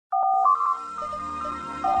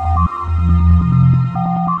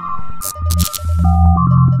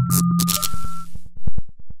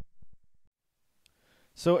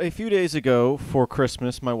So a few days ago for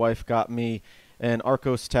Christmas, my wife got me an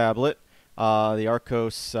Archos tablet, the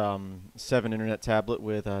Archos 7 internet tablet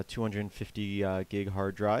with a 250 gig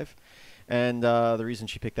hard drive. And the reason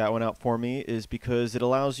she picked that one out for me is because it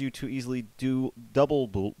allows you to easily do dual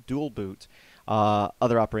boot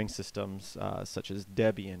other operating systems such as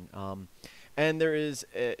Debian. And there is,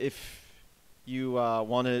 if you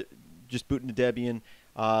want to just boot into Debian,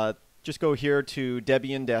 just go here to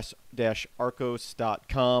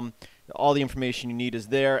debian-archos.com. All the information you need is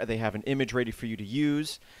there. They have an image ready for you to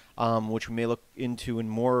use, which we may look into in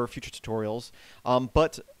more future tutorials.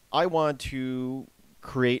 But I want to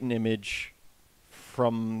create an image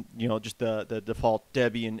from just the default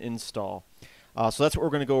Debian install. So that's what we're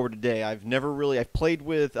going to go over today. I've played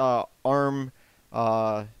with ARM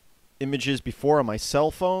images before on my cell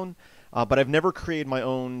phone, but I've never created my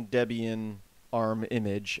own Debian ARM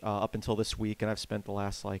image up until this week, and I've spent the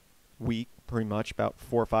last week, pretty much about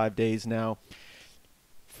 4 or 5 days now,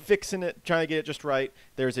 fixing it, trying to get it just right.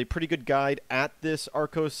 There's a pretty good guide at this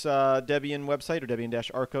Archos Debian website, or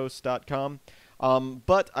debian-archos.com.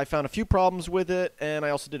 But I found a few problems with it, and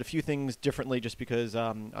I also did a few things differently just because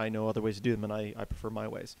I know other ways to do them, and I prefer my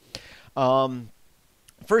ways.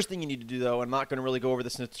 First thing you need to do, though, I'm not going to really go over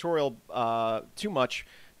this in the tutorial too much,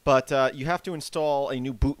 but you have to install a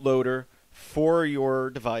new bootloader for your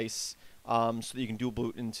device so that you can dual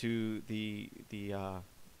boot into the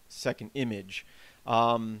second image.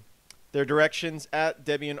 There are directions at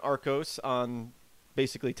Debian Archos on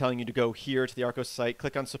basically telling you to go here to the Archos site,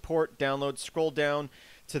 click on support, download, scroll down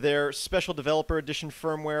to their special developer edition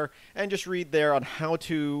firmware, and just read there on how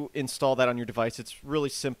to install that on your device. It's really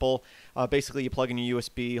simple. Basically, you plug in your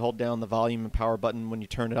USB, hold down the volume and power button when you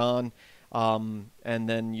turn it on, and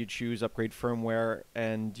then you choose upgrade firmware,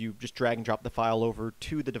 and you just drag and drop the file over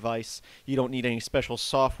to the device. You don't need any special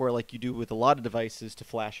software like you do with a lot of devices to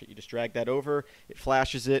flash it. You just drag that over, it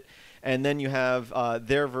flashes it, and then you have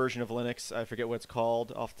their version of Linux. I forget what it's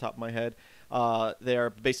called off the top of my head.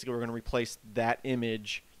 Basically, we're going to replace that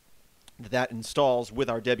image that installs with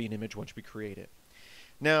our Debian image once we create it.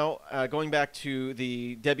 Now, going back to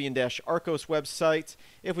the Debian-Archos website,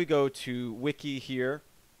 if we go to Wiki here,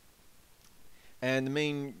 and the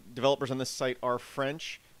main developers on this site are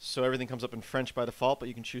French, so everything comes up in French by default, but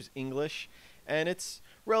you can choose English. And it's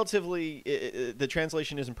relatively, the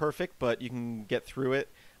translation isn't perfect, but you can get through it.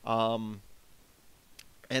 But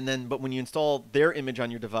when you install their image on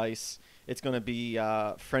your device, it's going to be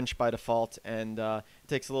French by default, and it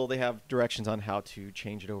takes a little, they have directions on how to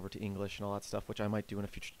change it over to English and all that stuff, which I might do in a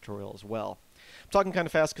future tutorial as well. I'm talking kind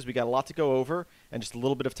of fast because we got a lot to go over and just a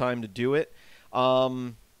little bit of time to do it.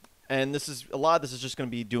 And a lot of this is just going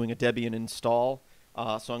to be doing a Debian install,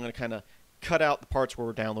 so I'm going to kind of cut out the parts where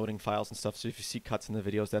we're downloading files and stuff, so if you see cuts in the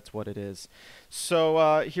videos, that's what it is.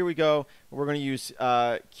 So here we go. We're going to use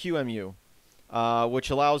QEMU, which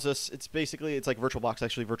allows us, it's like VirtualBox.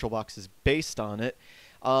 Actually, VirtualBox is based on it,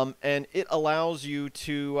 and it allows you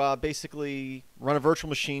to basically run a virtual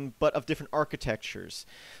machine, but of different architectures.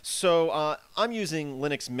 So I'm using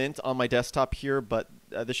Linux Mint on my desktop here, but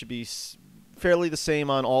this should be fairly the same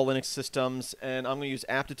on all Linux systems, and I'm going to use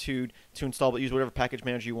aptitude to install, but use whatever package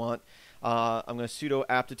manager you want. I'm going to sudo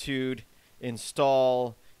aptitude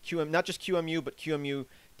install not just QEMU, but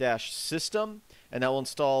QEMU-system, and that will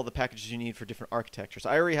install the packages you need for different architectures.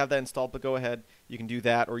 I already have that installed, but go ahead. You can do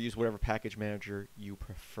that or use whatever package manager you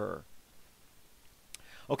prefer.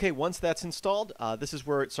 Okay, once that's installed, this is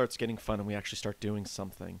where it starts getting fun and we actually start doing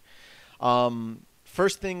something.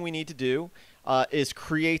 First thing we need to do is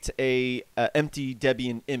create a empty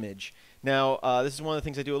Debian image. Now, this is one of the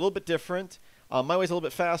things I do a little bit different. My way's a little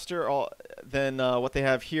bit faster than what they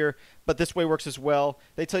have here, but this way works as well.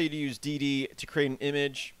 They tell you to use DD to create an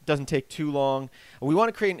image. Doesn't take too long. We want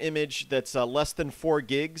to create an image that's less than 4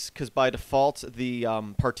 gigs, because by default, the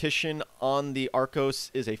partition on the Archos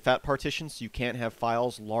is a fat partition, so you can't have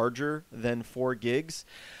files larger than 4 gigs.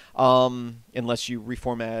 Unless you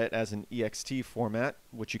reformat it as an ext format,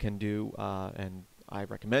 which you can do, and I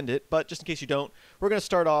recommend it. But just in case you don't, we're going to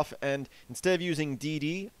start off, and instead of using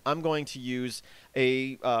DD, I'm going to use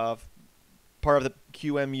a part of the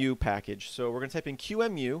QEMU package. So we're going to type in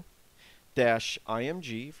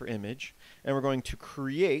QEMU-IMG for image, and we're going to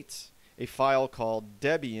create a file called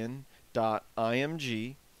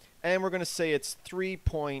debian.img, and we're going to say it's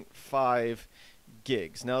 3.5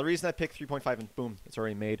 gigs. Now, the reason I picked 3.5, and boom, it's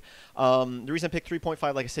already made. The reason I picked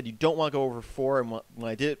 3.5, like I said, you don't want to go over 4, and when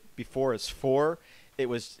I did it before as 4,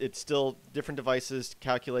 it's still different devices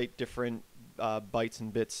calculate different bytes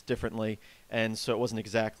and bits differently, and so it wasn't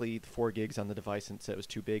exactly 4 gigs on the device, and so it was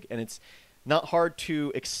too big. And it's Not hard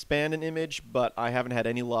to expand an image, but I haven't had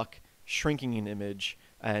any luck shrinking an image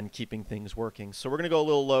and keeping things working. So we're going to go a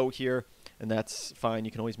little low here, and that's fine.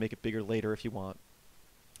 You can always make it bigger later if you want.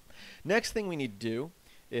 Next thing we need to do,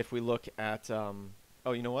 if we look at,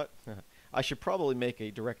 oh, you know what? I should probably make a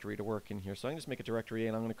directory to work in here. So I can just make a directory,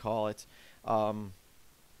 and I'm going to call it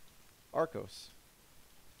Archos.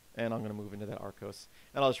 And I'm going to move into that Archos.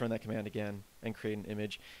 And I'll just run that command again and create an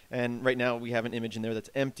image. And right now we have an image in there that's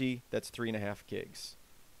empty. That's 3.5 gigs.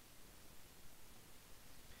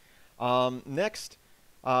 Next,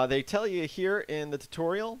 they tell you here in the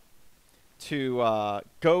tutorial to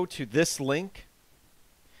go to this link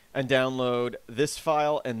and download this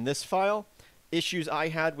file and this file. Issues I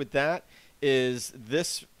had with that is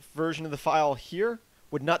this version of the file here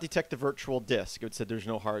would not detect the virtual disk. It would say there's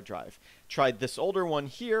no hard drive. Tried this older one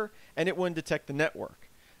here, and it wouldn't detect the network.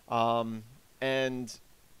 And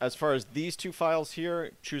as far as these two files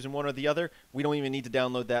here, choosing one or the other, we don't even need to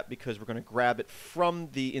download that because we're going to grab it from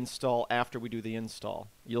the install after we do the install.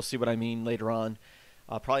 You'll see what I mean later on,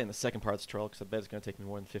 probably in the second part of the tutorial, because I bet it's going to take me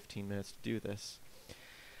more than 15 minutes to do this.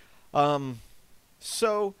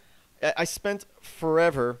 So I spent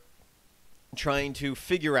forever trying to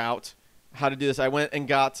figure out how to do this. I went and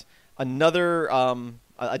got another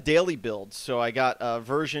a daily build. So I got a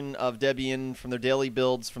version of Debian from their daily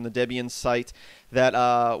builds from the Debian site that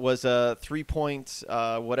was a 3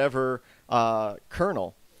 whatever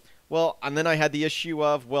kernel. Well, and then I had the issue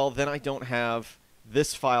of, well, then I don't have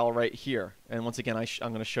this file right here. And once again, I'm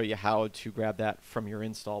going to show you how to grab that from your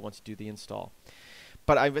install once you do the install.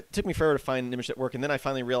 But it took me forever to find an image that worked, and then I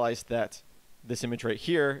finally realized that this image right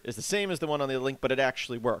here is the same as the one on the link, but it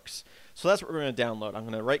actually works. So that's what we're going to download. I'm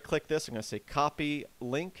going to right-click this. I'm going to say copy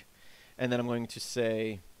link, and then I'm going to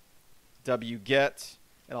say wget,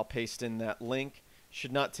 and I'll paste in that link.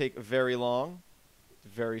 Should not take very long.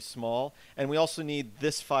 Very small. And we also need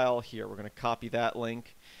this file here. We're going to copy that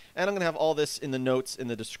link, and I'm going to have all this in the notes in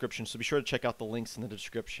the description, so be sure to check out the links in the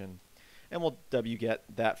description. And we'll wget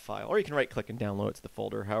that file. Or you can right-click and download it to the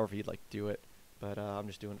folder, however you'd like to do it. But I'm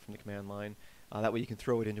just doing it from the command line. That way you can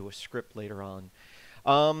throw it into a script later on.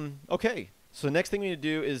 Okay, so the next thing we need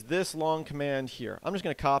to do is this long command here. I'm just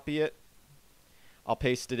going to copy it. I'll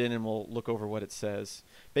paste it in, and we'll look over what it says.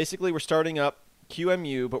 Basically, we're starting up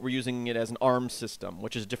QEMU, but we're using it as an ARM system,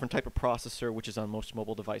 which is a different type of processor, which is on most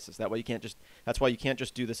mobile devices. That way you can't just, that's why you can't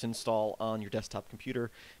just do this install on your desktop computer,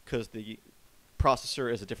 because the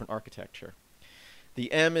processor is a different architecture.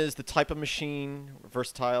 The M is the type of machine,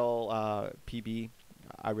 versatile PB.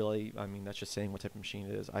 I mean, that's just saying what type of machine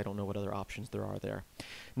it is. I don't know what other options there are there.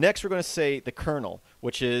 Next, we're going to say the kernel,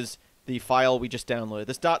 which is the file we just downloaded.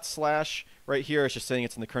 This / right here is just saying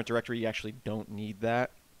it's in the current directory. You actually don't need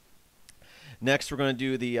that. Next, we're going to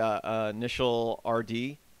do the initial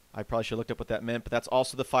RD. I probably should have looked up what that meant, but that's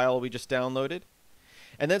also the file we just downloaded.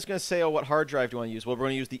 And then it's going to say, oh, what hard drive do you want to use? Well, we're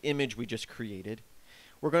going to use the image we just created.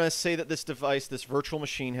 We're going to say that this device, this virtual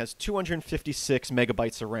machine, has 256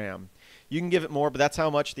 megabytes of RAM. You can give it more, but that's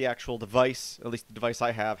how much the actual device, at least the device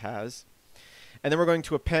I have, has. And then we're going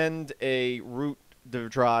to append a root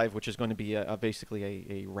drive, which is going to be basically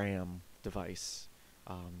a RAM device,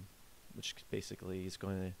 which basically is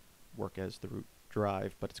going to work as the root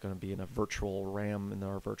drive, but it's going to be in a virtual RAM in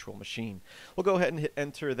our virtual machine. We'll go ahead and hit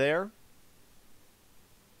enter there.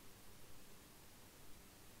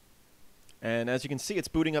 And as you can see, it's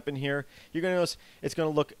booting up in here. You're going to notice it's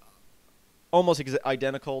going to look almost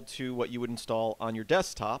identical to what you would install on your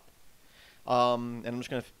desktop. And I'm just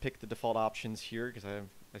going to pick the default options here because I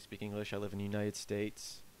speak English. I live in the United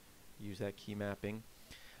States. Use that key mapping.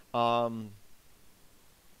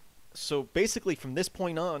 So basically, from this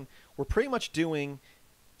point on, we're pretty much doing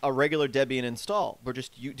a regular Debian install. We're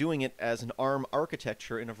just doing it as an ARM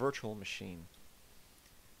architecture in a virtual machine.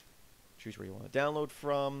 Choose where you want to download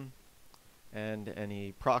from, and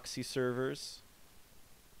any proxy servers.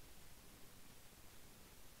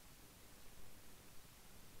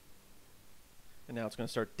 And now it's going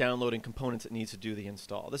to start downloading components it needs to do the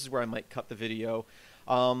install. This is where I might cut the video,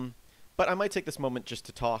 but I might take this moment just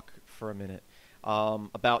to talk for a minute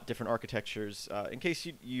about different architectures, in case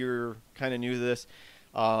you're kind of new to this,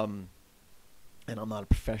 and I'm not a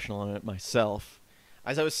professional on it myself.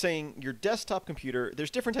 As I was saying, your desktop computer, there's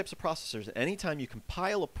different types of processors. Anytime you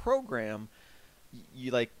compile a program, you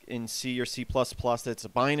like in C or C++, that's a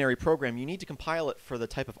binary program, you need to compile it for the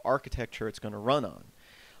type of architecture it's going to run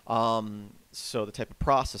on. So the type of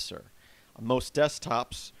processor. Most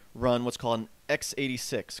desktops run what's called an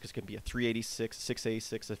x86, because it can be a 386, a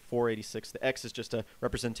 686, a 486. The X is just a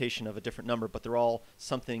representation of a different number, but they're all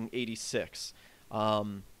something 86.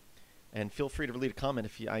 And feel free to leave a comment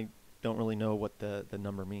if don't really know what the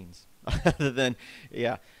number means. other than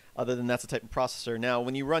that's the type of processor. Now,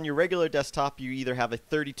 when you run your regular desktop, you either have a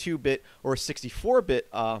 32-bit or a 64-bit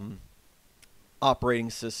operating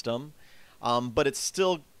system, but it's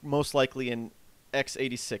still most likely an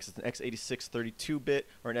x86. It's an x86 32-bit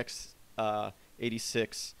or an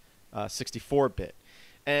x86 64-bit.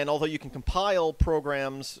 And although you can compile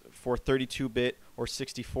programs for 32-bit or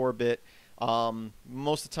 64-bit,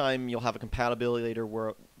 most of the time you'll have a compatibility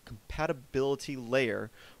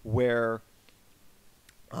layer where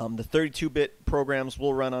the 32-bit programs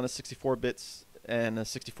will run on a 64 bits and a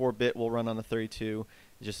 64-bit will run on a 32,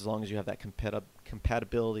 just as long as you have that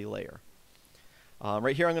compatibility layer.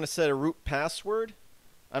 Right here I'm going to set a root password.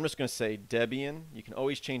 I'm just going to say Debian. You can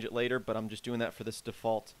always change it later, but I'm just doing that for this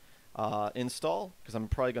default install, because I'm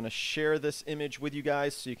probably going to share this image with you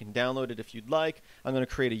guys so you can download it if you'd like. I'm going to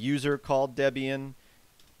create a user called Debian,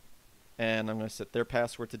 and I'm going to set their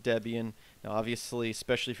password to Debian. Now obviously,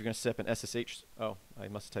 especially if you're going to set up an SSH, oh, I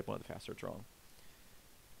must have typed one of the passwords wrong.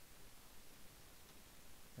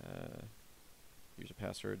 User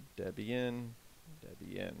password Debian.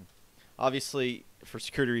 Obviously, for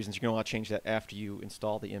security reasons, you're going to want to change that after you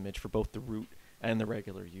install the image for both the root and the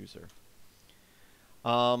regular user.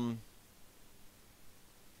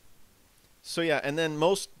 So yeah, and then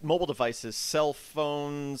most mobile devices, cell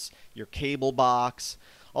phones, your cable box,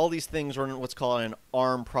 all these things run what's called an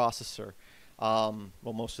ARM processor. Well,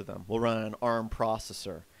 most of them will run an ARM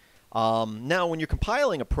processor. Now, when you're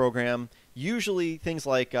compiling a program, usually things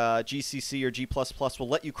like GCC or G++ will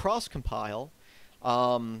let you cross-compile.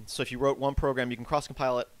 So if you wrote one program, you can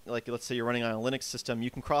cross-compile it. Like, let's say you're running on a Linux system, you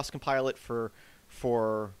can cross-compile it for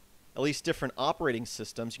at least different operating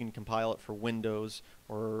systems. You can compile it for Windows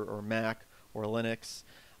or Mac or Linux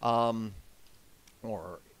or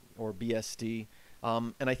BSD.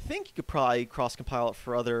 And I think you could probably cross-compile it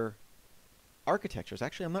for other architectures.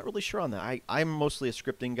 Actually, I'm not really sure on that. I'm mostly a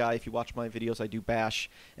scripting guy. If you watch my videos, I do Bash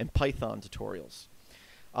and Python tutorials.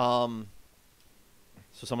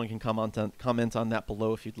 So someone can comment on that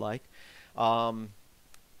below if you'd like. But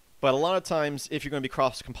a lot of times, if you're going to be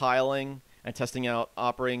cross-compiling and testing out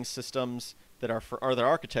operating systems that are for other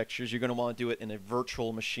architectures, you're going to want to do it in a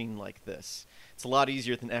virtual machine like this. It's a lot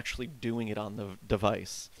easier than actually doing it on the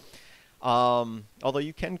device. Although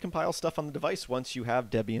you can compile stuff on the device once you have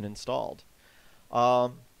Debian installed.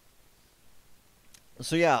 So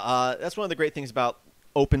yeah, that's one of the great things about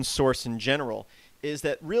open source in general, is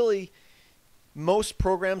that really most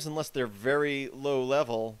programs, unless they're very low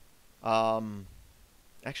level,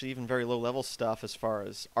 actually even very low level stuff as far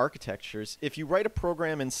as architectures, if you write a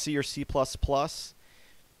program in C or C++,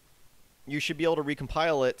 you should be able to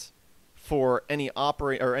recompile it for any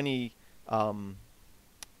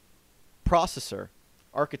processor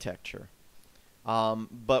architecture.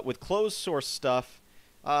 But with closed source stuff,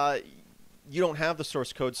 you don't have the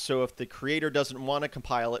source code, so if the creator doesn't want to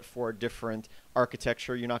compile it for a different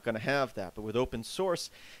architecture, you're not going to have that. But with open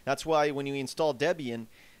source, that's why when you install Debian,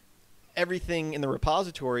 everything in the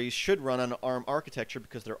repositories should run on ARM architecture,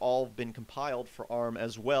 because they're all been compiled for ARM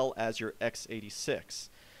as well as your x86.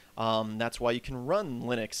 That's why you can run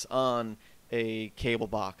Linux on a cable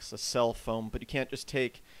box, a cell phone, but you can't just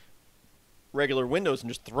take regular Windows and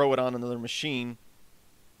just throw it on another machine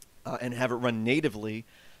and have it run natively,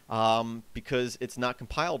 because it's not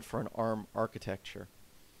compiled for an ARM architecture.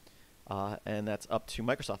 And that's up to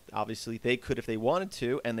Microsoft. Obviously, they could if they wanted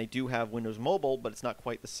to, and they do have Windows Mobile, but it's not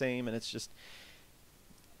quite the same, and it's just,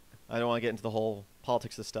 I don't want to get into the whole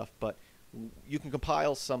politics of stuff, but you can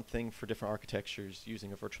compile something for different architectures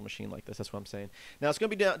using a virtual machine like this. That's what I'm saying. Now, it's going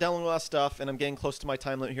to be downloading a lot of stuff, and I'm getting close to my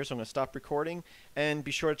time limit here, so I'm going to stop recording, and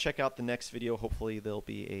be sure to check out the next video. Hopefully, there'll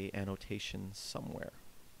be an annotation somewhere.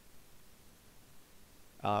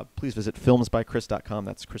 Please visit filmsbychris.com.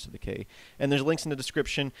 That's Chris with a K. And there's links in the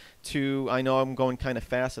description to, I know I'm going kind of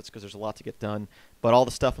fast, that's because there's a lot to get done, but all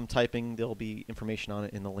the stuff I'm typing, there'll be information on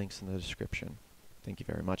it in the links in the description. Thank you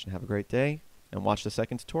very much, and have a great day, and watch the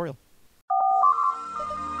second tutorial.